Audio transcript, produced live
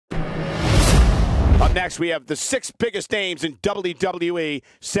Up next, we have the 6 biggest names in WWE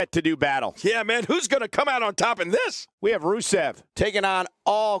set to do battle. Yeah, man, who's going to come out on top in this? We have Rusev taking on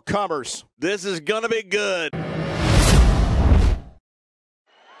all comers. This is going to be good.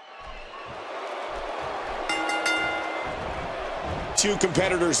 Two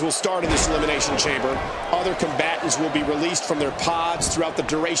competitors will start in this elimination chamber. Other combatants will be released from their pods throughout the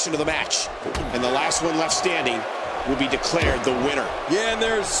duration of the match. And the last one left standing will be declared the winner. Yeah, and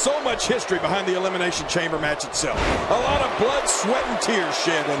there's so much history behind the elimination chamber match itself. A lot of blood, sweat, and tears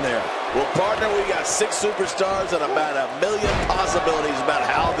shed in there. Well, partner, we got 6 superstars and about 1 million possibilities about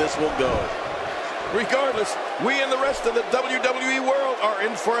how this will go. Regardless, we and the rest of the WWE world are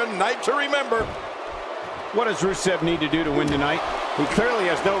in for a night to remember. What does Rusev need to do to win tonight? He clearly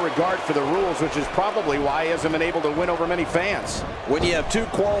has no regard for the rules, which is probably why he hasn't been able to win over many fans. When you have 2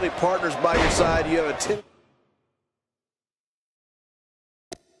 quality partners by your side, you have a 10.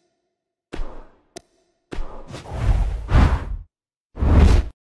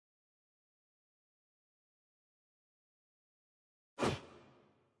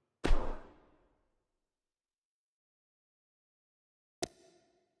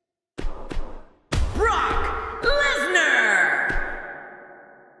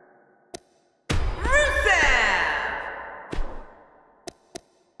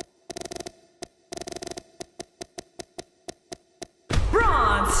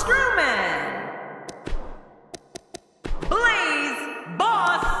 Braun Strowman,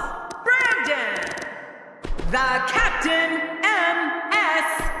 Brendon, the Captain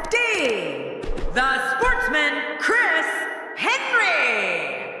MSD, the Sportsman Chris Henry.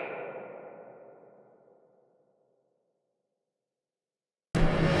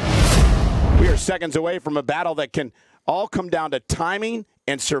 We are seconds away from a battle that can all come down to timing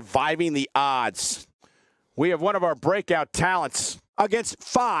and surviving the odds. We have one of our breakout talents against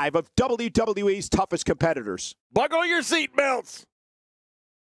 5 of WWE's toughest competitors. Buckle your seatbelts.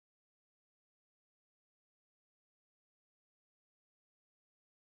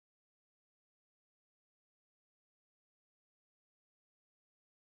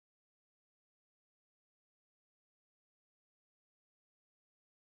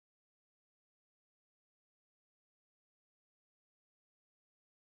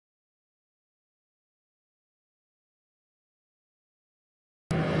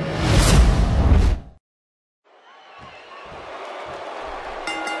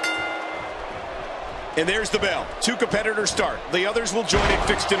 And there's the bell. 2 competitors start. The others will join at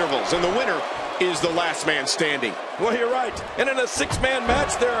fixed intervals. And the winner is the last man standing. Well, you're right. And in a 6-man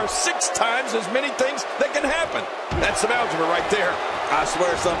match, there are 6 times as many things that can happen. That's some algebra right there. I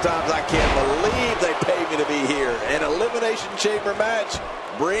swear sometimes I can't believe they paid me to be here. An elimination chamber match,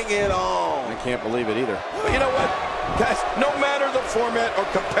 bring it on. I can't believe it either. But you know what? Guys, no matter the format or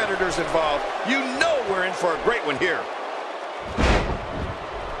competitors involved, you know we're in for a great one here.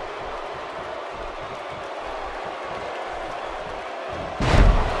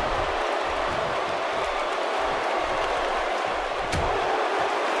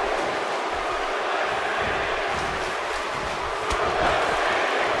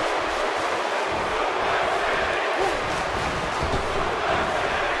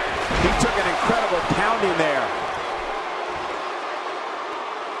 Pounding there.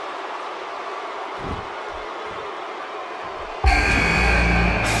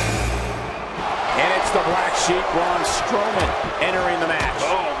 And it's the black sheep, Braun Strowman, entering the match.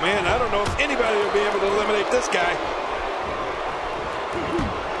 Oh, man, I don't know if anybody will be able to eliminate this guy.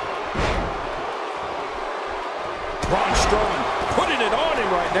 Braun Strowman putting it on him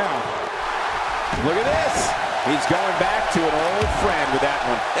right now. Look at this. He's going back to an old friend with that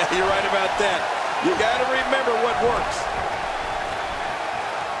one. You're right about that. You got to remember what works.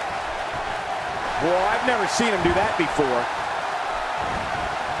 Well, I've never seen him do that before.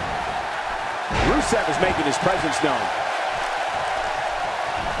 Rusev is making his presence known.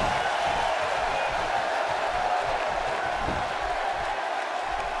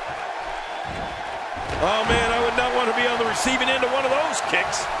 Oh, man, I would not want to be on the receiving end of one of those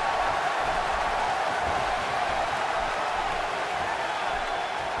kicks.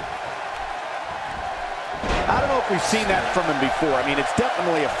 I don't know if we've seen that from him before. I mean, it's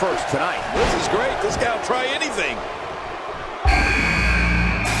definitely a first tonight. This is great. This guy will try anything.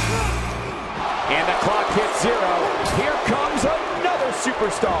 And the clock hits 0. Here comes another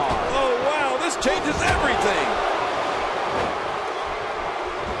superstar. Oh, wow, this changes everything.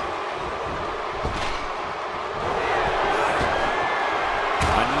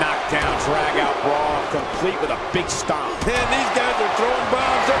 A knockdown, drag-out brawl, complete with a big stomp. Man, these guys are throwing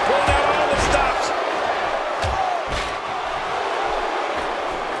bombs. They're pulling out all the stops.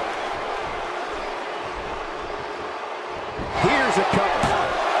 Here's a cover.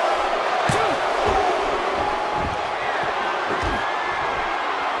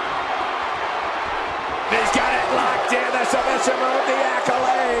 He's got it locked in. The submission move, the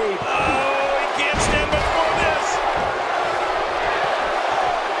accolade. Oh, he can't stand much more of this.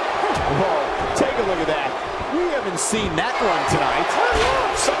 Whoa, take a look at that. We haven't seen that one tonight.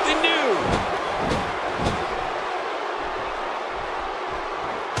 Something new.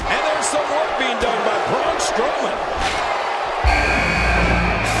 And there's some work being done by Braun Strowman.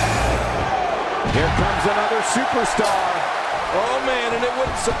 Here comes another superstar. Oh, man, and it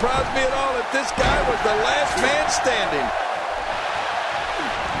wouldn't surprise me at all if this guy was the last man standing.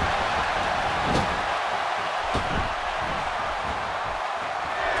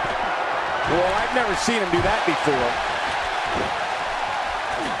 Well, I've never seen him do that before.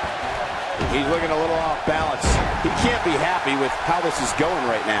 He's looking a little off balance. He can't be happy with how this is going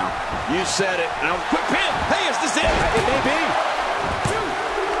right now. You said it. Now, quick pin. Hey, is this it? It may be.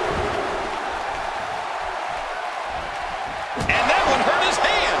 And that one hurt his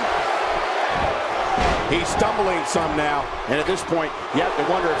hand. He's stumbling some now. And at this point, you have to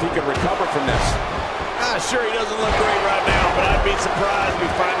wonder if he can recover from this. Sure, he doesn't look great right now, but I'd be surprised if we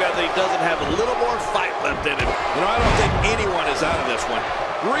find out that he doesn't have a little more fight left in him. You know, I don't think anyone is out of this one.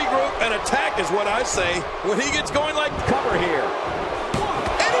 Regroup and attack is what I say when he gets going like Cover here.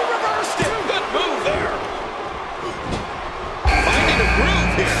 and he reversed it. Good move there. Finding a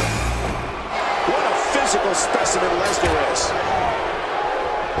groove here. What a physical specimen Lesnar is.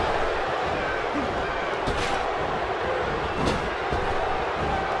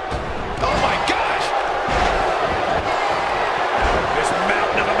 Oh my gosh. This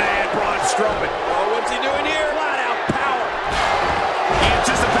mountain of a man, Braun Strowman. Oh, what's he doing here? Flat out power. He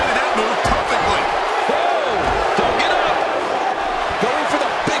anticipated that move perfectly. Whoa! Don't get up. Going for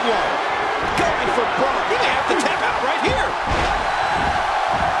the big one. Going for Braun. He may have to tap out right here.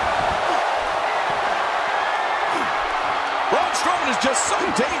 Braun Strowman is just so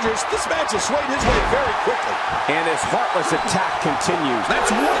dangerous. This match has swayed his way very quickly. And his heartless attack continues. That's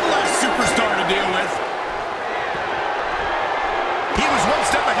one less superstar to deal with. He was one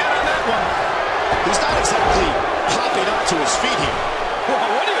step ahead on that one. He's not exactly hopping up to his feet here. Well,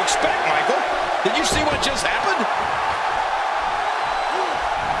 what do you expect, Michael? Did you see what just happened?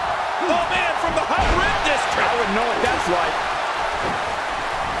 Oh, man, from the hot rib district. I wouldn't know what that's like.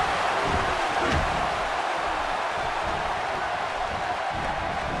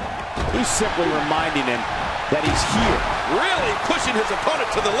 He's simply reminding him that he's here. Really pushing his opponent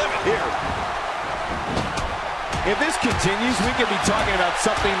to the limit here. If this continues, we could be talking about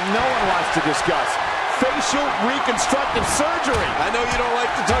something no one wants to discuss. Facial reconstructive surgery. I know you don't like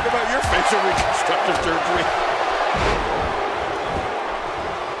to talk about your facial reconstructive surgery.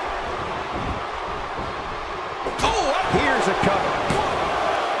 Oh, here's a cover.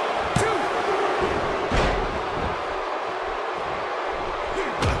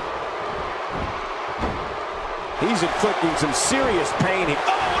 He's inflicting some serious pain here.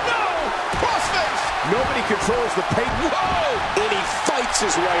 oh no! Crossface! Nobody controls the pain. Whoa! And he fights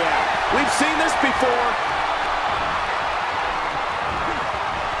his way out. We've seen this before.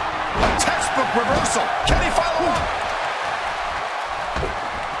 A textbook reversal. Can he follow up?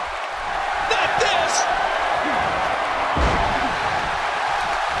 Not this!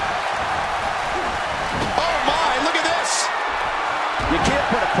 Oh my, look at this. You can't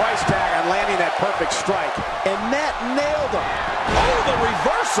put a price tag on landing that perfect strike. And that nailed him. Oh, the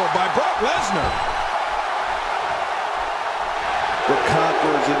reversal by Brock Lesnar. The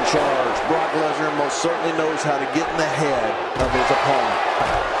Conqueror's in charge. Brock Lesnar most certainly knows how to get in the head of his opponent.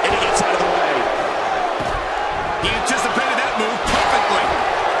 And he gets out of the way. He anticipated that move perfectly.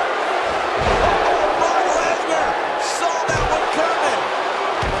 Oh, Brock Lesnar saw that one coming.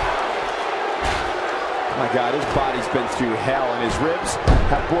 My God, his body's been through hell, and his ribs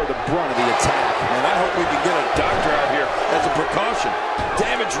have bore the brunt of the attack. And I hope we can get a doctor out here as a precaution.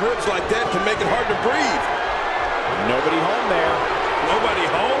 Damaged ribs like that can make it hard to breathe. Nobody home there. Nobody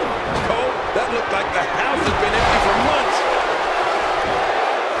home? Cole, that looked like the house has been empty for months.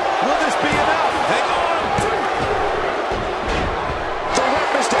 Will this be enough? Hang on. The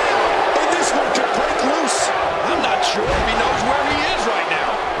rep is down, and this one could break loose. I'm not sure if he knows where he is right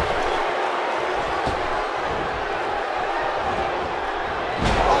now.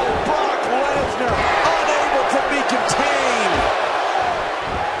 Oh, Brock Lesnar unable to be contained.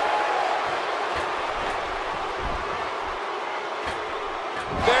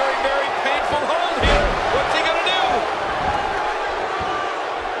 Very, very painful hold here. What's he going to do?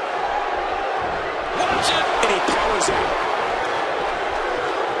 What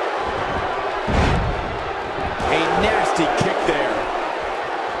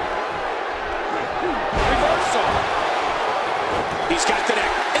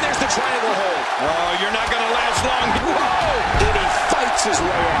works his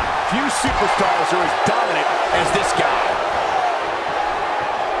way out. Few superstars are as dominant as this guy.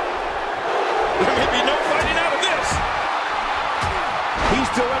 There may be no fighting out of this. He's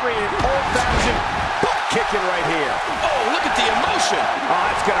delivering an old-fashioned butt kicking right here. Oh, look at the emotion. Oh,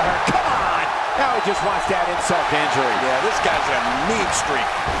 that's going to hurt. Come on. Now he just wants to add insult to injury. Yeah, this guy's a mean streak.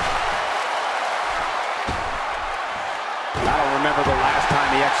 I don't remember the last time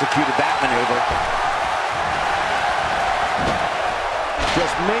he executed that maneuver.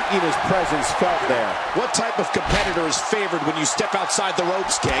 Just making his presence felt there. What type of competitor is favored when you step outside the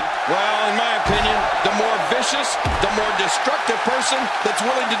ropes, King? Well, in my opinion, the more vicious, the more destructive person that's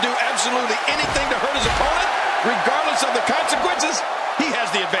willing to do absolutely anything to hurt his opponent, regardless of the consequences, he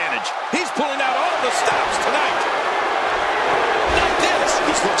has the advantage. He's pulling out all the stops tonight. Like this.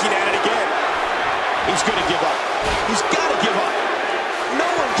 He's looking at it again. He's going to give up. He's got to give up. No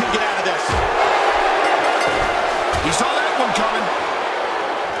one can get out of this. He saw that one coming.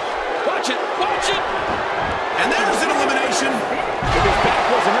 Watch it, watch it. And there's an elimination. If his back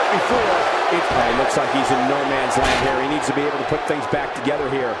wasn't hurt before, it looks like he's in no man's land here. He needs to be able to put things back together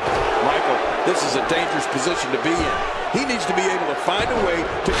here. Michael, this is a dangerous position to be in. He needs to be able to find a way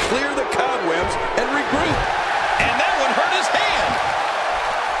to clear the cobwebs and regroup. And that one hurt his hand.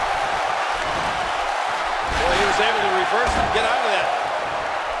 Well, he was able to reverse and get out of that.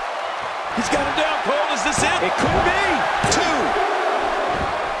 He's got him down, Cole. Is this it? It could be. Two.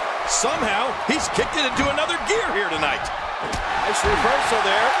 Somehow, he's kicked it into another gear here tonight. Nice reversal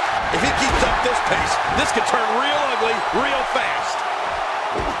there. If he keeps up this pace, this could turn real ugly real fast.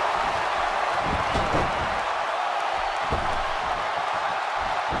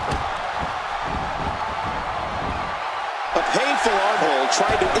 A painful arm hold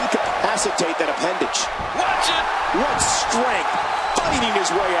trying to incapacitate that appendage. Watch it. What strength, fighting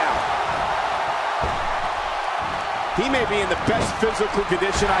his way out. He may be in the best physical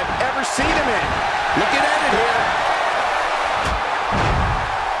condition I've ever seen him in. Looking at it here.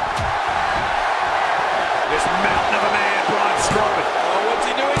 This mountain of a man, Braun Strowman. Oh, what's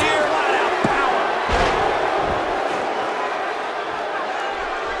he doing here? Flat out power.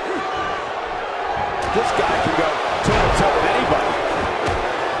 This guy can go toe-to-toe with anybody.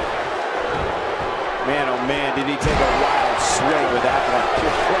 Man, oh man, did he take a wild swing with that one.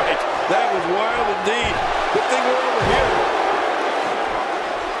 Right. That was wild indeed. Good thing we're over here.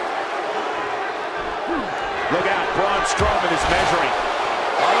 Look out, Braun Strowman is measuring.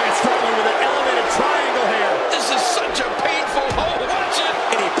 Oh, look at Strowman with an elevated triangle here. This is such a painful hold. Watch it.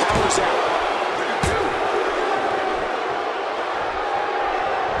 And he powers out.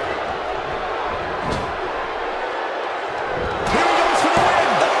 Here he goes for the win.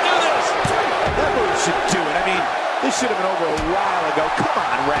 Let's do this. That move should do it. I mean, this should have been over a while ago. Come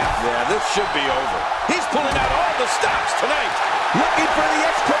on, ref. Yeah, this should be over. He's pulling out all the stops tonight. Looking for the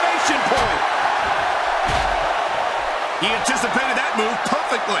exclamation point. He anticipated that move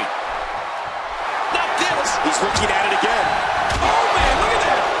perfectly. Not this. He's looking at it again. Oh, man, look at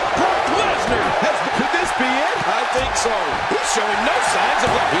that. Brock Lesnar. Could this be it? I think so. He's showing no signs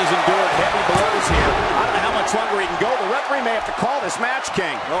of life. He's endured heavy blows here. I don't know how much longer he can go. The referee may have to call this match,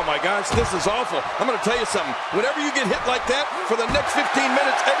 King. Oh, my gosh, this is awful. I'm going to tell you something. Whenever you get hit like that, for the next 15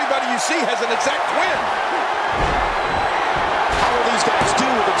 minutes, everybody you see has an exact win. How will these guys do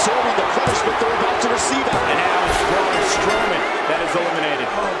with absorbing the punishment they're about to receive? And now it's Braun Strowman that is eliminated.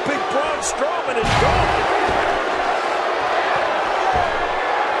 Oh, big Braun Strowman is gone.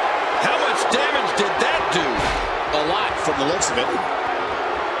 How much damage did that do? A lot from the looks of it.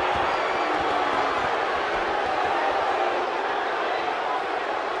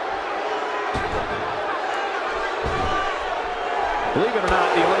 Believe it or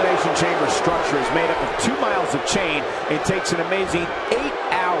not, the Elimination Chamber structure is made up of 2 miles of chain. It takes an amazing 8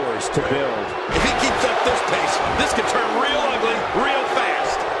 hours to build. If he keeps up this pace, this could turn real ugly real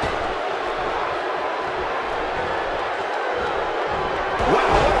fast. Wow,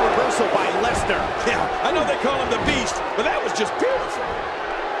 what a reversal by Lesnar. Yeah, I know they call him the Beast, but that was just beautiful.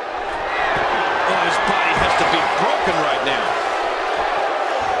 Oh, his body has to be broken right now.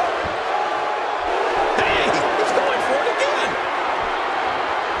 Hey, he's going for it again.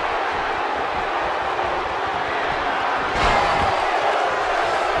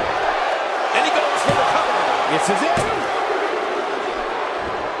 And he goes for the cover. This is it.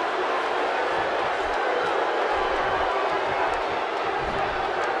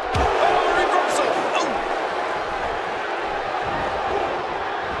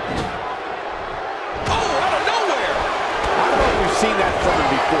 Seen that from him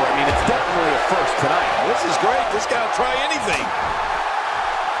before. I mean, it's definitely a first tonight. This is great. This guy will try anything.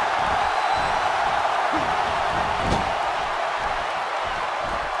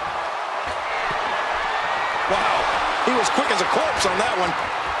 He was quick as a corpse on that one.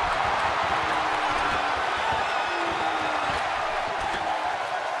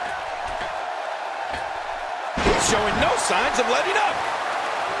 He's showing no signs of letting up.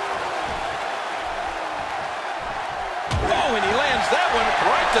 Oh, and he lands that one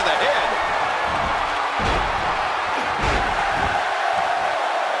right to the head.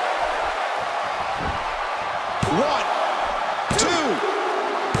 One, two.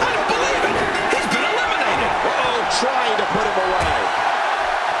 I don't believe it. He's been eliminated. Uh-oh, trying to put him away.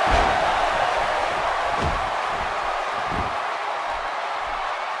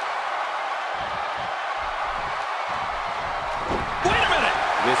 Wait a minute.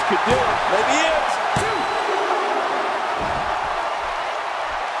 This could do it. Maybe it.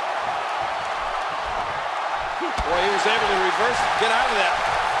 Boy, he was able to reverse, get out of that.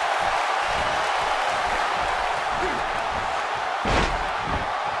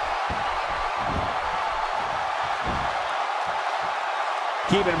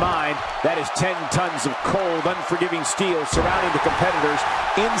 Keep in mind, that is 10 tons of cold, unforgiving steel surrounding the competitors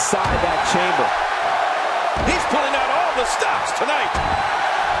inside that chamber. He's pulling out all the stops tonight.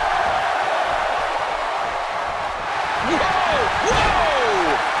 Whoa!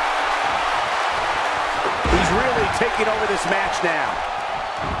 Whoa! He's really taking over this match now.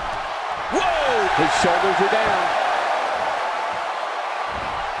 Whoa! His shoulders are down.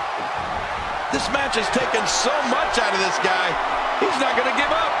 This match has taken so much out of this guy. He's not going to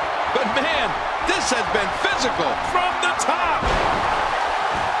give up. But man, this has been physical from the top.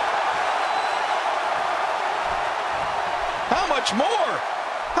 How much more?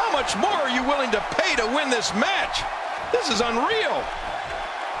 How much more are you willing to pay to win this match? This is unreal.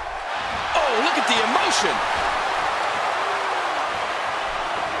 Oh, look at the emotion.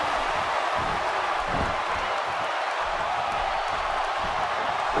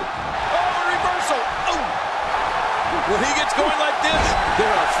 Oh, reversal. Oh. When he gets going like this, there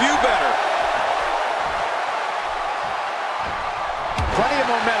are a few better. Plenty of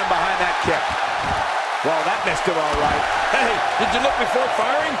momentum behind that kick. Well, that missed him all right. Hey, did you look before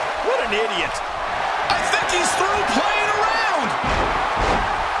firing? What an idiot. I think he's through playing around.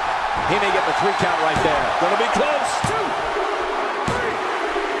 He may get the 3 count right there. Gonna be close. 2,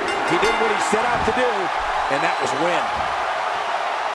 3. He did what he set out to do, and that was win.